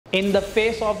In the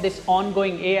face of this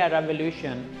ongoing AI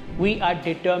revolution, we are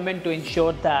determined to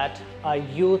ensure that our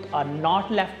youth are not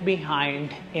left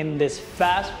behind in this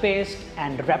fast-paced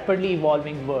and rapidly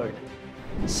evolving world.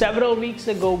 Several weeks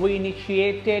ago, we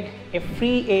initiated a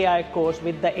free AI course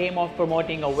with the aim of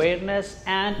promoting awareness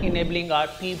and enabling our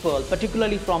people,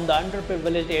 particularly from the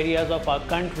underprivileged areas of our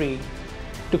country,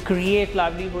 to create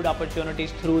livelihood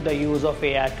opportunities through the use of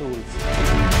AI tools.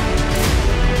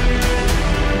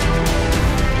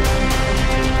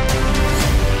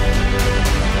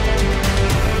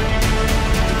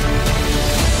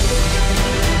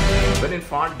 When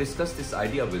Irfan discussed this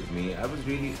idea with me, I was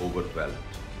really overwhelmed.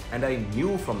 And I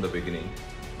knew from the beginning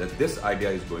that this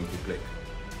idea is going to click.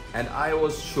 And I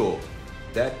was sure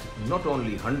that not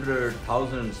only hundreds,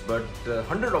 thousands, but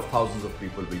hundreds of thousands of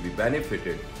people will be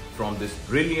benefited from this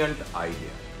brilliant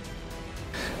idea.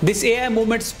 This AI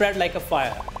movement spread like a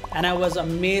fire, and I was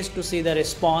amazed to see the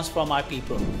response from our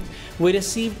people. We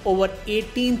received over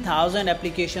 18,000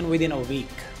 applications within a week.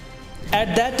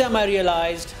 At that time, I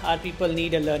realized our people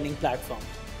need a learning platform,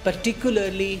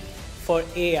 particularly for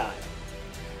AI.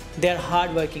 They're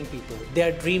hardworking people,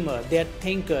 they're dreamers, they're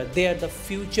thinkers, they're the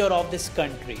future of this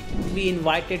country. We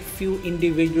invited few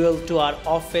individuals to our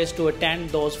office to attend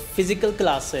those physical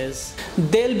classes.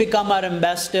 They'll become our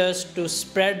ambassadors to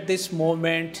spread this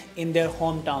movement in their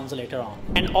hometowns later on.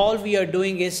 And all we are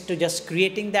doing is to just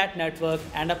creating that network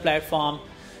and a platform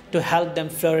to help them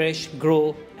flourish,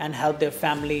 grow, and help their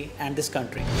family and this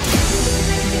country.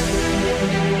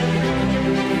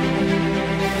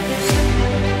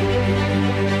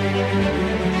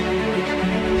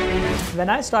 When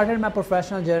I started my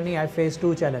professional journey, I faced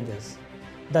two challenges: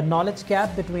 the knowledge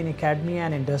gap between academia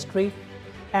and industry,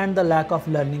 and the lack of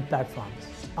learning platforms.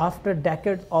 After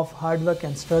decades of hard work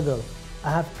and struggle,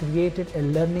 I have created a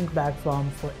learning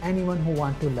platform for anyone who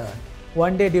wants to learn.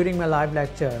 One day during my live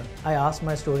lecture, I asked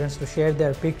my students to share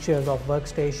their pictures of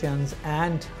workstations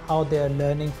and how they are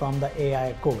learning from the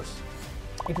AI course.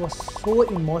 It was so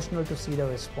emotional to see the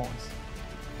response.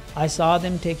 I saw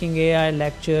them taking AI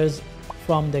lectures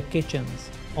from their kitchens,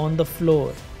 on the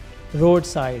floor,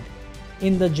 roadside,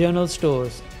 in the journal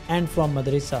stores, and from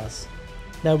madrasas.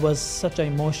 That was such an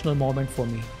emotional moment for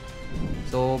me.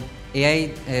 So AI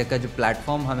का जो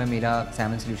platform हमें मिला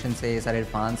Xeven Solutions से, sir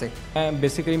Irfan से।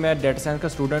 Basically मैं data science का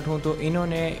student हूँ, तो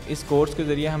इन्होंने इस कोर्स के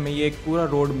ज़रिए हमें ये एक पूरा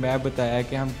रोड मैप बताया है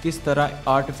कि हम किस तरह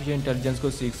आर्टिफिशियल इंटेलिजेंस को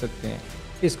सीख सकते हैं।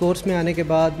 इस कोर्स में आने के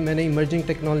बाद मैंने इमर्जिंग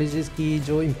टेक्नोलॉजीज़ की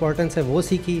जो इम्पोर्टेंस है वो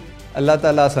सीखी। अल्लाह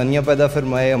ताला आसानियाँ पैदा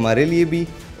फरमाए हमारे लिए भी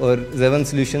और Xeven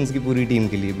Solutions की पूरी टीम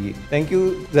के लिए भी। Thank you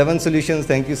Xeven Solutions,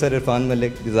 thank you sir Irfan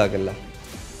Malik, जज़ाकल्लाह।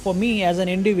 For me as an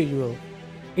individual,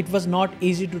 it was not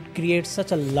easy to create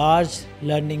such a large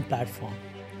learning platform.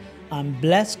 I'm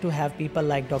blessed to have people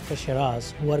like Dr.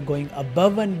 Shiraz who are going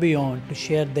above and beyond to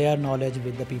share their knowledge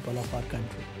with the people of our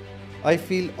country. I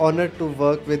feel honored to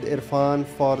work with Irfan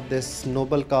for this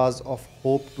noble cause of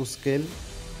hope to skill,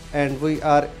 and we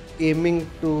are aiming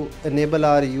to enable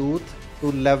our youth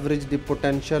to leverage the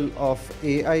potential of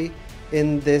AI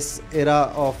in this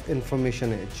era of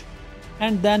information age.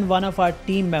 And then one of our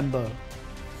team members,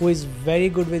 who is very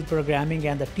good with programming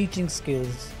and the teaching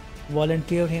skills,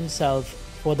 volunteered himself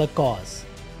for the cause,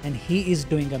 and he is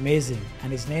doing amazing,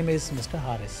 and his name is Mr.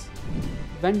 Haris.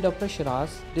 When Dr.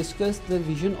 Shiraz discussed the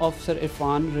vision of Sir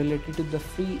Irfan related to the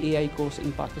free AI course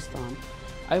in Pakistan,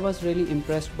 I was really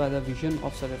impressed by the vision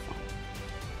of Sir Irfan.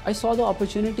 I saw the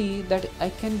opportunity that I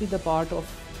can be the part of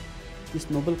this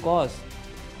noble cause.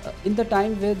 In the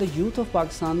time where the youth of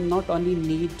Pakistan not only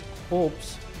need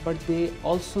hopes, but they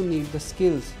also need the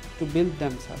skills to build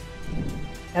themselves.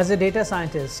 As a data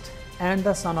scientist and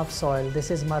the son of soil, this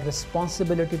is my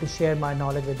responsibility to share my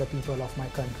knowledge with the people of my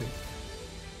country.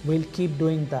 We'll keep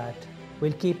doing that.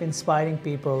 We'll keep inspiring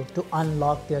people to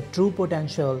unlock their true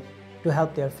potential, to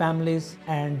help their families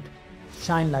and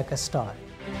shine like a star.